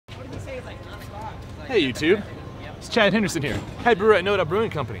Hey YouTube, it's Chad Henderson here, head brewer at NoDa Brewing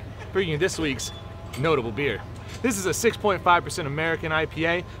Company, bringing you this week's NoDable Beer. This is a 6.5% American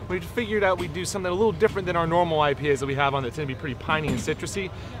IPA. We figured out we'd do something a little different than our normal IPAs that we have on that tend to be pretty piney and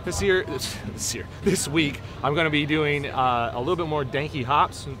citrusy. This week, I'm going to be doing a little bit more danky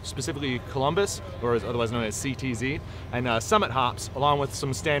hops, specifically Columbus, or otherwise known as CTZ, and Summit hops, along with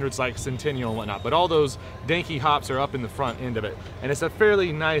some standards like Centennial and whatnot. But all those danky hops are up in the front end of it. And it's a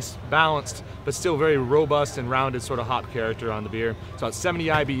fairly nice, balanced, but still very robust and rounded sort of hop character on the beer. So it's 70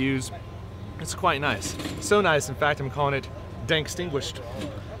 IBUs. It's quite nice. So nice, in fact, I'm calling it Dankstinguished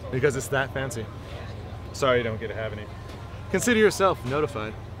because it's that fancy. Sorry you don't get to have any. Consider yourself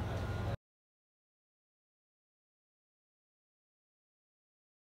notified.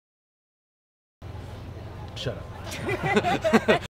 Shut up.